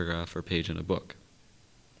first paragraph or page in a book.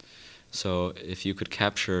 So if you could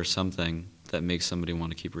capture something that makes somebody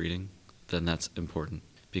want to keep reading, then that's important.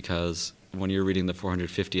 Because when you're reading the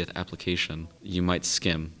 450th application, you might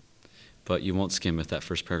skim, but you won't skim if that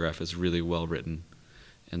first paragraph is really well written.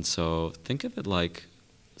 And so think of it like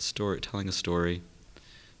telling a story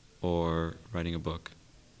or writing a book.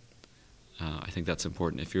 I think that's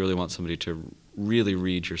important if you really want somebody to really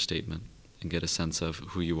read your statement and get a sense of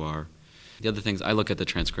who you are. The other things, I look at the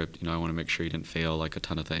transcript, I want to make sure you didn't fail like a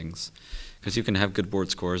ton of things. Because you can have good board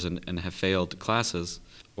scores and have failed classes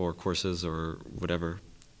or courses or whatever.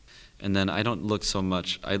 And then I don't look so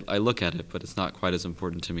much, I look at it, but it's not quite as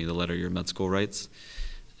important to me, the letter your med school writes,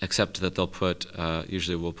 except that they'll put,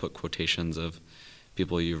 usually we'll put quotations of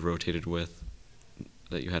people you've rotated with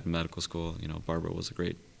that you had in medical school. Barbara was a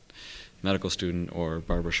great medical student, or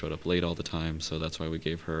Barbara showed up late all the time, so that's why we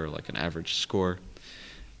gave her like an average score.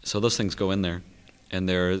 So those things go in there, and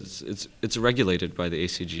it's regulated by the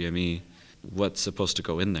ACGME what's supposed to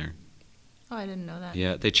go in there. Oh, I didn't know that.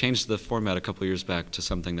 Yeah, they changed the format a couple years back to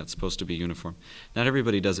something that's supposed to be uniform. Not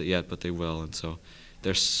everybody does it yet, but they will, and so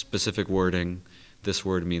there's specific wording. This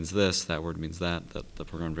word means this, that word means that the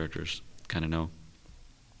program directors kind of know.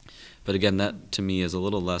 But again, that to me is a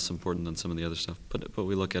little less important than some of the other stuff, but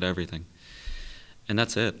we look at everything. And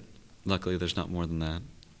that's it. Luckily, there's not more than that.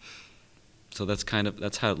 So that's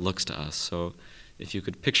how it looks to us. So if you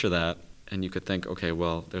could picture that, and you could think, okay,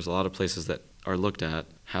 well, there's a lot of places that are looked at.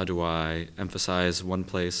 How do I emphasize one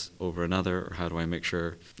place over another, or how do I make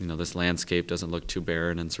sure, this landscape doesn't look too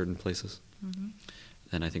barren in certain places? Mm-hmm.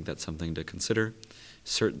 Then I think that's something to consider.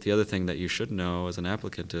 The other thing that you should know as an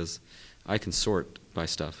applicant is I can sort by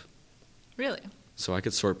stuff. Really? So I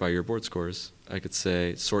could sort by your board scores. I could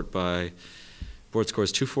say sort by board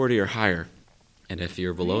scores 240 or higher. And if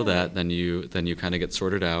you're below that, then you kind of get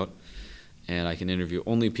sorted out. And I can interview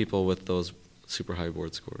only people with those super high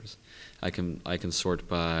board scores. I can sort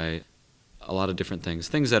by a lot of different things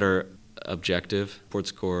that are objective, board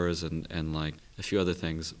scores and like a few other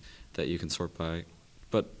things that you can sort by.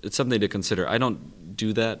 But it's something to consider. I don't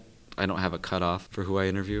do that. I don't have a cutoff for who I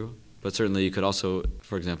interview. But certainly you could also,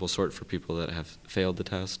 for example, sort for people that have failed the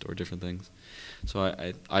test or different things. So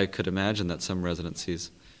I could imagine that some residencies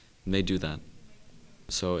may do that.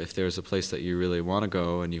 So if there's a place that you really want to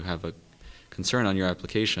go and you have a concern on your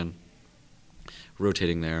application,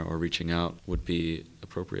 rotating there or reaching out would be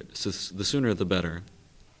appropriate. So the sooner the better.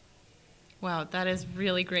 Wow, that is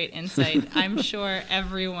really great insight. I'm sure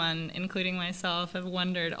everyone, including myself, have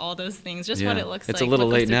wondered all those things, just what it looks like. It's a little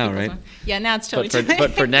late now, right? Yeah, now it's totally too late.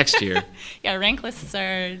 But for next year. Yeah, rank lists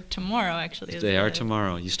are tomorrow, actually. They are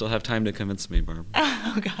tomorrow. You still have time to convince me, Barb.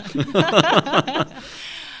 Oh, God.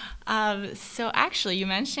 So actually, you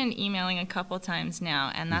mentioned emailing a couple times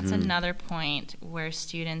now, and that's another point where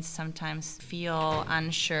students sometimes feel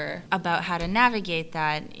unsure about how to navigate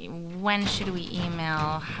that. When should we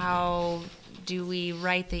email? How do we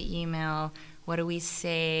write the email? What do we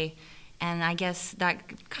say? And I guess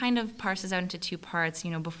that kind of parses out into two parts,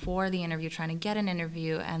 before the interview, trying to get an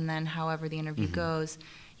interview, and then however the interview goes.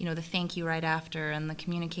 The thank you right after, and the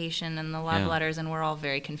communication, and the love letters, and we're all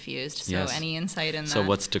very confused. So any insight in that? So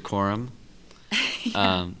what's decorum?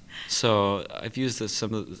 So I've used this.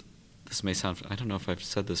 This may sound, I don't know if I've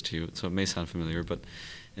said this to you, so it may sound familiar, but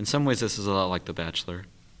in some ways this is a lot like The Bachelor.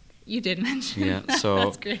 You did mention that. Yeah, so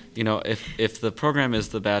that's great. If the program is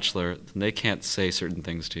The Bachelor, then they can't say certain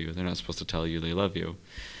things to you. They're not supposed to tell you they love you.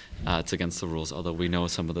 It's against the rules, although we know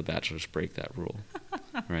some of the bachelors break that rule,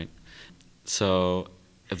 right? So,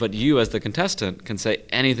 but you as the contestant can say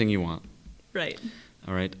anything you want. Right.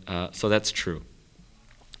 All right. So that's true.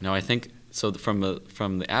 Now I think from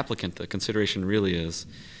the applicant, the consideration really is,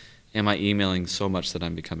 am I emailing so much that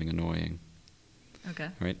I'm becoming annoying? Okay.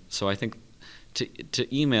 Right. So I think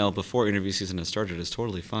to email before interview season has started is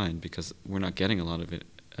totally fine because we're not getting a lot of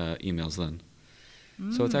emails then.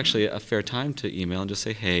 So it's actually a fair time to email and just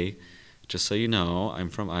say, hey, just so you know, I'm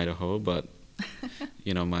from Idaho, but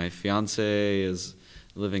my fiance is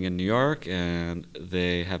living in New York and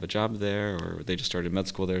they have a job there, or they just started med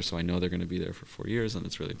school there, so I know they're going to be there for 4 years and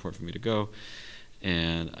it's really important for me to go.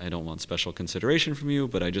 And I don't want special consideration from you,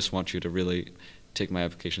 but I just want you to really take my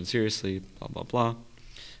application seriously, blah, blah, blah.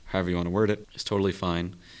 However you want to word it, it's totally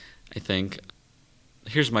fine. I think,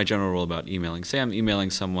 here's my general rule about emailing. Say I'm emailing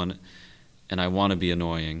someone and I want to be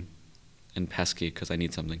annoying and pesky because I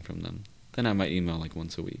need something from them. then I might email like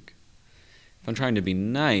once a week. If I'm trying to be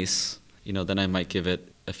nice, then I might give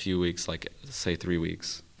it a few weeks, like say 3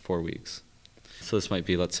 weeks, 4 weeks. So this might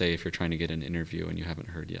be, let's say, if you're trying to get an interview and you haven't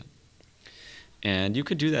heard yet. And you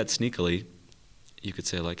could do that sneakily. You could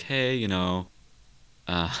say like, hey,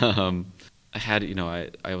 I had,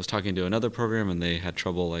 I was talking to another program and they had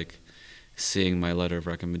trouble like seeing my letter of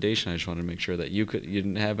recommendation. I just wanted to make sure that you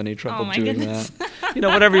didn't have any trouble doing that.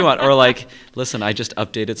 Whatever you want. Or like, listen, I just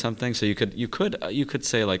updated something. So you could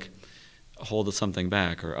say like, hold something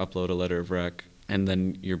back or upload a letter of rec, and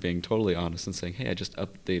then you're being totally honest and saying, hey, I just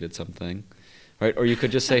updated something. Right? Or you could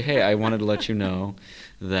just say, hey, I wanted to let you know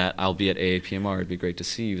that I'll be at AAPMR. It'd be great to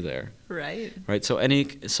see you there. Right. Right. So any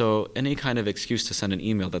kind of excuse to send an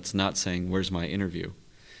email that's not saying, where's my interview?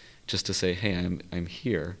 Just to say, hey, I'm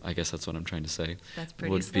here. I guess that's what I'm trying to say. That's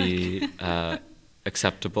pretty would slick. Be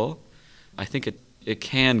acceptable. I think it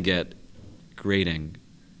can get grating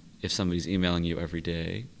if somebody's emailing you every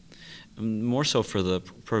day. More so for the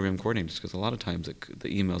program coordinators, because a lot of times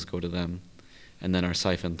the emails go to them and then are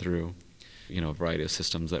siphoned through a variety of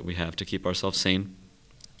systems that we have to keep ourselves sane.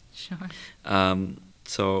 Sure.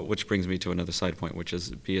 So, which brings me to another side point, which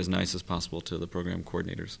is be as nice as possible to the program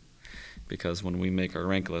coordinators. Because when we make our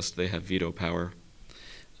rank list, they have veto power,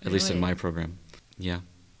 at least in my program. Yeah.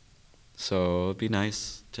 So be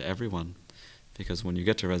nice to everyone, because when you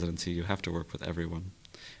get to residency, you have to work with everyone.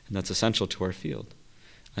 And that's essential to our field.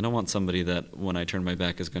 I don't want somebody that, when I turn my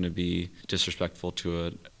back, is going to be disrespectful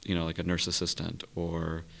to like a nurse assistant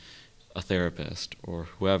or a therapist or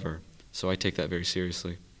whoever. So I take that very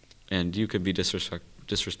seriously. And you could be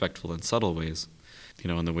disrespectful in subtle ways,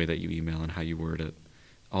 in the way that you email and how you word it.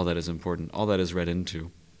 All that is important. All that is read into,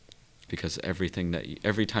 because every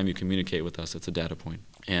time you communicate with us, it's a data point.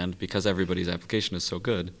 And because everybody's application is so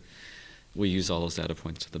good, we use all those data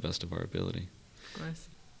points to the best of our ability. Of course.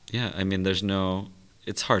 Yeah, I mean,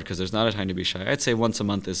 it's hard because there's not a time to be shy. I'd say once a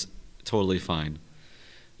month is totally fine.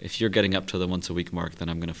 If you're getting up to the once a week mark, then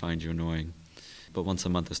I'm going to find you annoying. But once a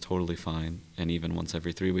month is totally fine. And even once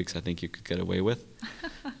every 3 weeks, I think you could get away with.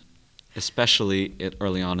 Especially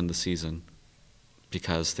early on in the season,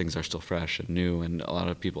 because things are still fresh and new, and a lot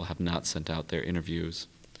of people have not sent out their interviews.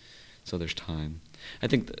 So there's time. I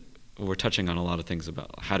think that we're touching on a lot of things about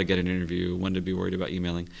how to get an interview, when to be worried about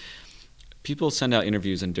emailing. People send out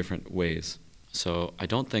interviews in different ways. So I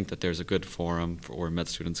don't think that there's a good forum where med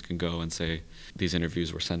students can go and say, these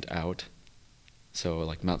interviews were sent out. So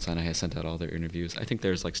like Mount Sinai has sent out all their interviews. I think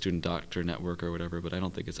there's like Student Doctor Network or whatever, but I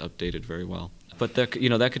don't think it's updated very well. But that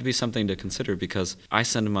could be something to consider, because I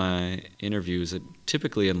send my interviews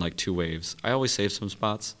typically in like 2 waves. I always save some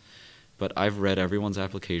spots, but I've read everyone's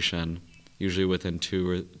application, usually within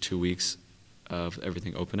 2 weeks of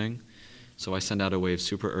everything opening. So I send out a wave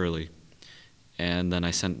super early. And then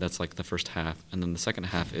that's like the first half. And then the second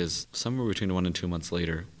half is somewhere between 1 and 2 months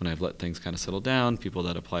later, when I've let things kind of settle down, people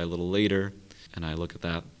that apply a little later, and I look at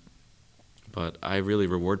that. But I really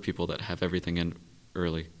reward people that have everything in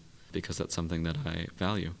early, because that's something that I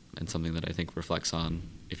value and something that I think reflects on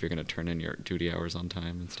if you're going to turn in your duty hours on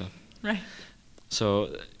time and stuff. Right.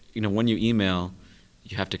 So, when you email,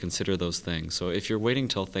 you have to consider those things. So if you're waiting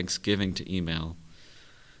till Thanksgiving to email,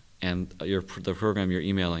 and the program you're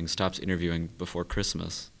emailing stops interviewing before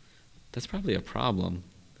Christmas, that's probably a problem,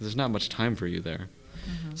 because there's not much time for you there.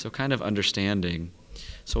 Mm-hmm. So kind of understanding.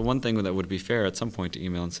 So one thing that would be fair at some point to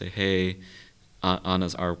email and say, hey,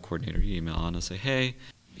 Anna's our coordinator, you email Anna, say, hey,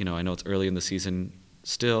 I know it's early in the season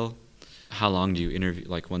still. How long do you interview?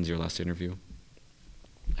 Like, when's your last interview?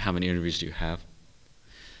 How many interviews do you have?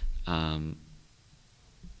 I'm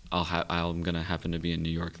going to happen to be in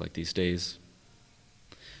New York like these days.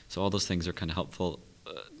 So all those things are kind of helpful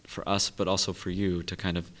for us, but also for you to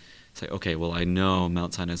kind of say, okay, well, I know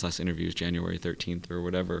Mount Sinai's last interview is January 13th or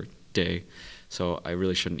whatever day, so I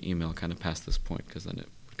really shouldn't email kind of past this point, because then it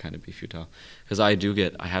would kind of be futile. Because I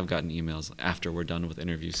have gotten emails after we're done with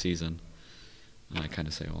interview season, and I kind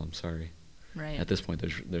of say, well, I'm sorry. Right. At this point,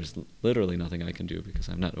 there's literally nothing I can do, because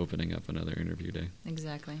I'm not opening up another interview day.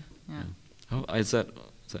 Exactly. Yeah. Oh, is that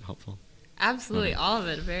helpful? Absolutely, Okay. All of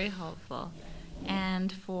it, very helpful.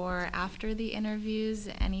 And for after the interviews,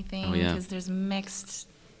 anything? Oh, yeah. Because there's mixed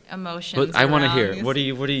emotions. But I want to around hear. these.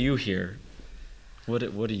 What do you hear? What are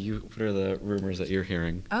the rumors that you're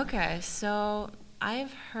hearing? Okay, so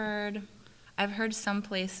I've heard some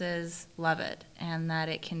places love it, and that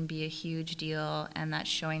it can be a huge deal, and that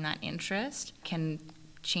showing that interest can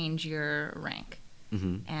change your rank,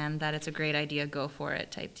 Mm-hmm. and that it's a great idea, go for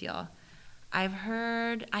it type deal. I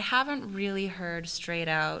haven't really heard straight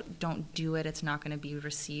out, don't do it, it's not going to be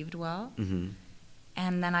received well. Mm-hmm.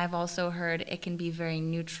 And then I've also heard it can be very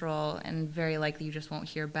neutral and very likely you just won't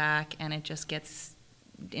hear back, and it just gets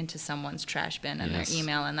into someone's trash bin and Yes. their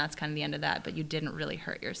email, and that's kind of the end of that, but you didn't really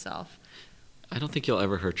hurt yourself. I don't think you'll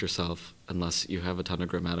ever hurt yourself unless you have a ton of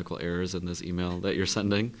grammatical errors in this email that you're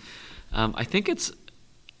sending. I think it's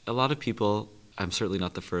a lot of people, I'm certainly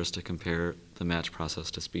not the first to compare the match process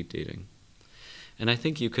to speed dating. And I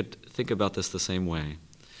think you could think about this the same way.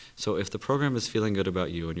 So if the program is feeling good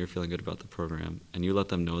about you and you're feeling good about the program, and you let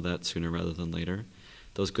them know that sooner rather than later,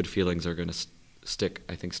 those good feelings are going to stick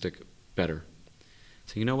better.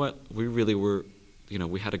 So you know what? We really were,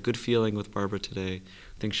 we had a good feeling with Barbara today.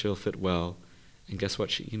 I think she'll fit well. And guess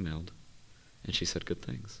what? She emailed. And she said good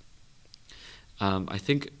things. I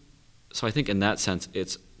think in that sense,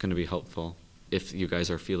 it's going to be helpful if you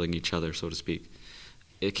guys are feeling each other, so to speak.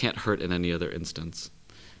 It can't hurt in any other instance.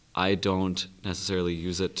 I don't necessarily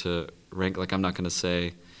use it to rank. Like, I'm not going to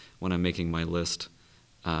say when I'm making my list,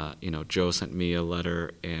 Joe sent me a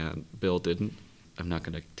letter and Bill didn't. I'm not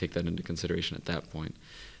going to take that into consideration at that point.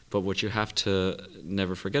 But what you have to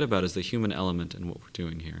never forget about is the human element in what we're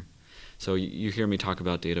doing here. So you hear me talk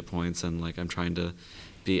about data points and I'm trying to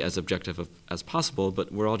be as objective as possible,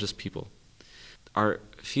 but we're all just people. Our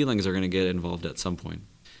feelings are going to get involved at some point.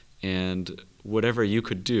 And whatever you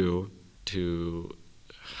could do to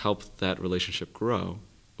help that relationship grow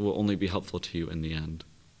will only be helpful to you in the end.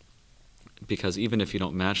 Because even if you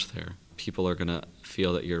don't match there, people are going to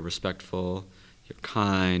feel that you're respectful, you're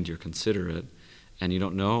kind, you're considerate, and you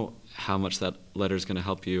don't know how much that letter is going to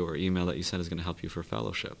help you or email that you send is going to help you for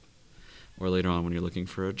fellowship. Or later on when you're looking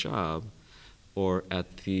for a job, or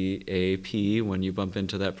at the AAP when you bump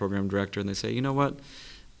into that program director and they say, you know what,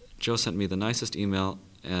 Joe sent me the nicest email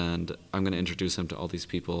and I'm going to introduce him to all these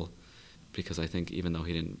people because I think even though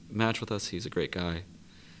he didn't match with us, he's a great guy,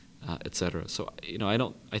 etc. So,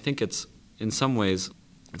 I think it's, in some ways,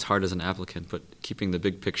 it's hard as an applicant, but keeping the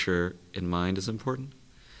big picture in mind is important.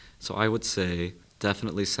 So I would say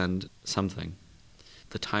definitely send something.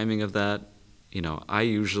 The timing of that, I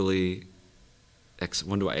usually,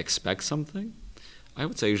 when do I expect something? I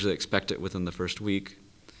would say I usually expect it within the first week,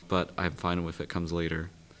 but I'm fine if it comes later.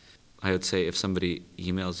 I would say if somebody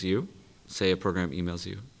emails you, say a program emails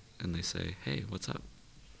you, and they say, hey, what's up?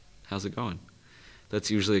 How's it going? That's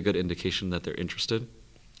usually a good indication that they're interested.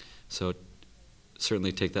 So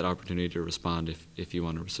certainly take that opportunity to respond if you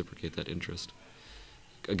want to reciprocate that interest.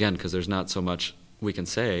 Again, because there's not so much we can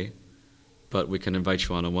say, but we can invite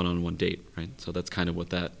you on a one-on-one date, right? So that's kind of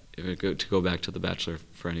what that, to go back to The Bachelor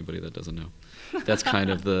for anybody that doesn't know. That's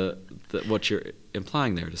kind of the what you're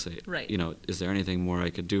implying there to say, right. Is there anything more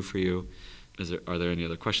I could do for you? Are there any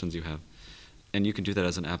other questions you have? And you can do that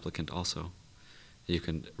as an applicant also. You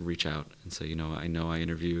can reach out and say, I know I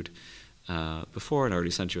interviewed before and I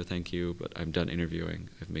already sent you a thank you, but I'm done interviewing.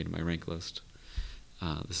 I've made my rank list.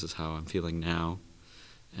 This is how I'm feeling now.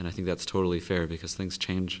 And I think that's totally fair because things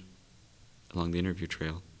change along the interview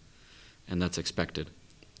trail, and that's expected.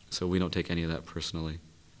 So we don't take any of that personally,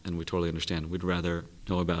 and we totally understand. We'd rather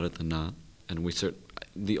know about it than not. And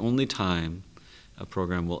the only time a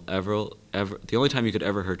program will the only time you could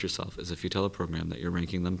ever hurt yourself is if you tell a program that you're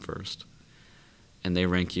ranking them first, and they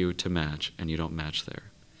rank you to match, and you don't match there.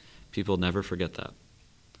 People never forget that.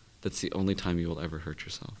 That's the only time you will ever hurt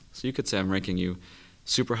yourself. So you could say, I'm ranking you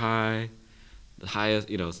super high, the highest,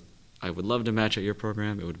 I would love to match at your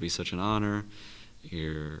program. It would be such an honor.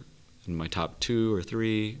 You're in my top 2 or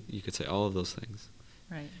 3. You could say all of those things.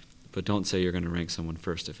 Right. But don't say you're going to rank someone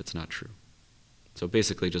first if it's not true. So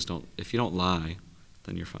basically if you don't lie,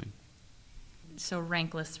 then you're fine. So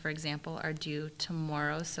rank lists, for example, are due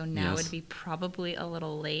tomorrow, so now Yes. would be probably a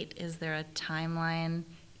little late. Is there a timeline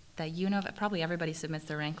that probably everybody submits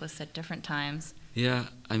their rank lists at different times? Yeah,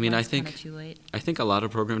 I That's think kinda too late. I think a lot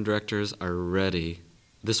of program directors are ready.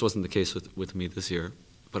 This wasn't the case with me this year,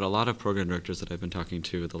 but a lot of program directors that I've been talking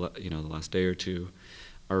to the last day or two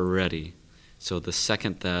are ready. So the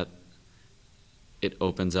second that it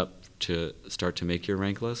opens up to start to make your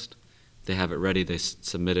rank list, they have it ready, they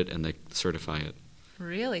submit it, and they certify it.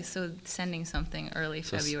 Really? So sending something early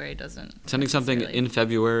So February doesn't Sending something necessarily- in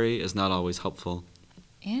February is not always helpful.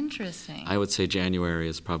 Interesting. I would say January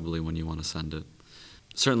is probably when you want to send it.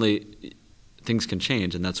 Certainly, things can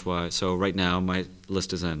change, and that's why. So right now, my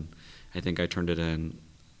list is in. I think I turned it in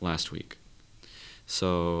last week.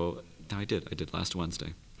 So no, I did last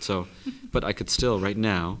Wednesday. So, but I could still right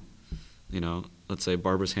now, let's say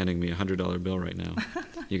Barbara's handing me a $100 bill right now.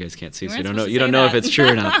 You guys can't see, so you don't know. You don't know if it's true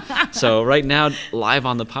or not. So right now, live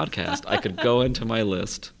on the podcast, I could go into my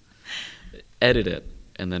list, edit it,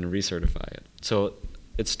 and then recertify it. So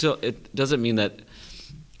it doesn't mean that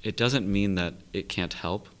it doesn't mean that it can't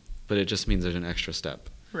help, but it just means there's an extra step.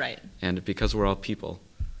 Right. And because we're all people,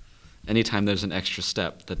 anytime there's an extra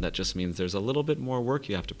step, then that just means there's a little bit more work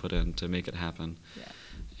you have to put in to make it happen. Yeah.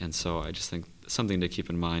 And so I just think something to keep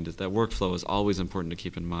in mind is that workflow is always important to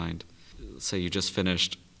keep in mind. Say you just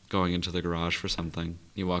finished going into the garage for something,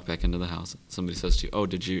 you walk back into the house, somebody says to you, oh,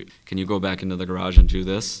 can you go back into the garage and do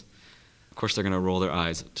this? Of course they're going to roll their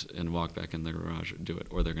eyes and walk back in the garage and do it,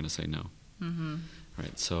 or they're going to say no. Mm-hmm.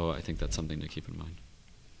 Right, so I think that's something to keep in mind.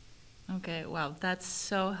 Okay, wow, that's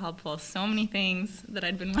so helpful. So many things that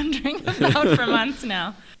I'd been wondering about for months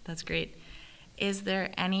now. That's great. Is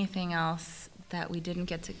there anything else that we didn't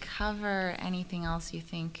get to cover? Anything else you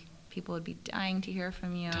think people would be dying to hear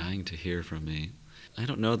from you? Dying to hear from me. I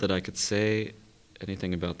don't know that I could say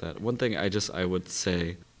anything about that. One thing I would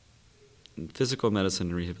say, physical medicine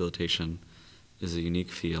and rehabilitation is a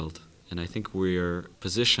unique field, and I think we're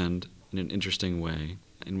positioned in an interesting way,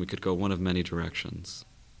 and we could go one of many directions.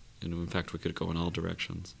 And in fact, we could go in all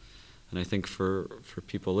directions. And I think for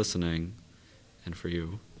people listening, and for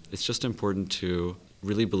you, it's just important to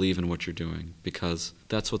really believe in what you're doing, because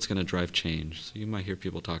that's what's going to drive change. So you might hear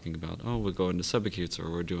people talking about, oh, we're going to subacutes, or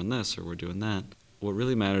we're doing this, or we're doing that. What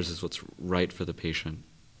really matters is what's right for the patient,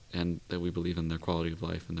 and that we believe in their quality of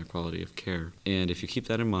life and their quality of care. And if you keep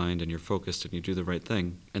that in mind and you're focused and you do the right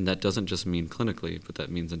thing, and that doesn't just mean clinically, but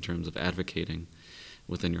that means in terms of advocating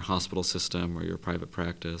within your hospital system or your private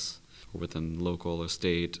practice, or within local or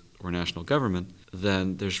state or national government,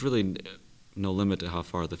 then there's really no limit to how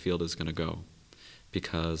far the field is going to go.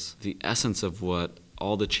 Because the essence of what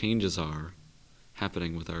all the changes are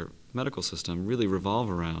happening with our medical system really revolve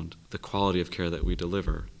around the quality of care that we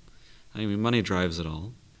deliver. I mean, money drives it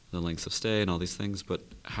all, the lengths of stay and all these things, but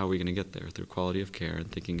how are we going to get there? Through quality of care and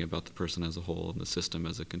thinking about the person as a whole and the system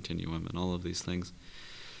as a continuum and all of these things.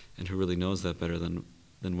 And who really knows that better than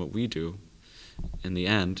what we do? In the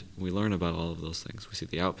end, we learn about all of those things. We see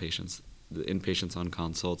the outpatients, the inpatients on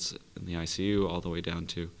consults in the ICU, all the way down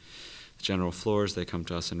to the general floors. They come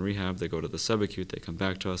to us in rehab. They go to the subacute. They come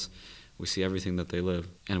back to us. We see everything that they live.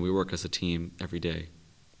 And we work as a team every day.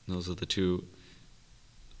 And those are the two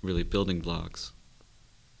really building blocks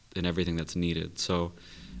in everything that's needed. So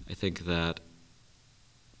I think that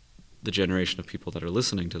the generation of people that are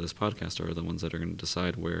listening to this podcast are the ones that are going to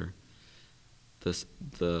decide where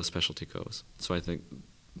the specialty goes. So I think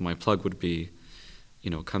my plug would be,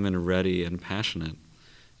 come in ready and passionate,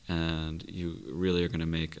 and you really are going to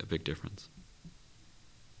make a big difference.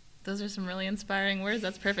 Those are some really inspiring words.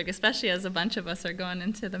 That's perfect, especially as a bunch of us are going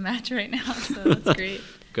into the match right now, so that's great.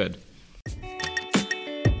 Good.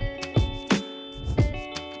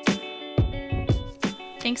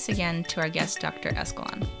 Thanks again to our guest, Dr.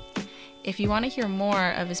 Escalon. If you want to hear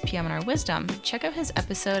more of his PM&R wisdom, check out his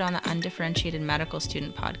episode on the Undifferentiated Medical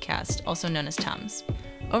Student podcast, also known as TUMS.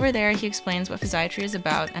 Over there, he explains what physiatry is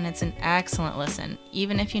about, and it's an excellent listen,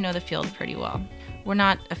 even if you know the field pretty well. We're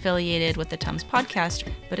not affiliated with the TUMS podcast,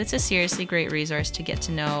 but it's a seriously great resource to get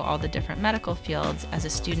to know all the different medical fields as a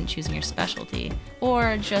student choosing your specialty,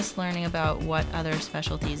 or just learning about what other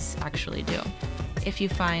specialties actually do. If you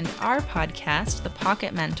find our podcast, The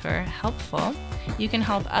Pocket Mentor, helpful, you can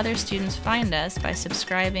help other students find us by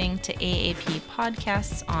subscribing to AAP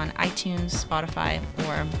podcasts on iTunes, Spotify,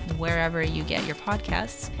 or wherever you get your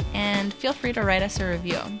podcasts, and feel free to write us a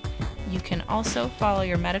review. You can also follow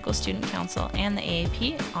your medical student council and the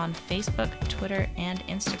AAP on Facebook, Twitter, and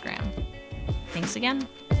Instagram. Thanks again.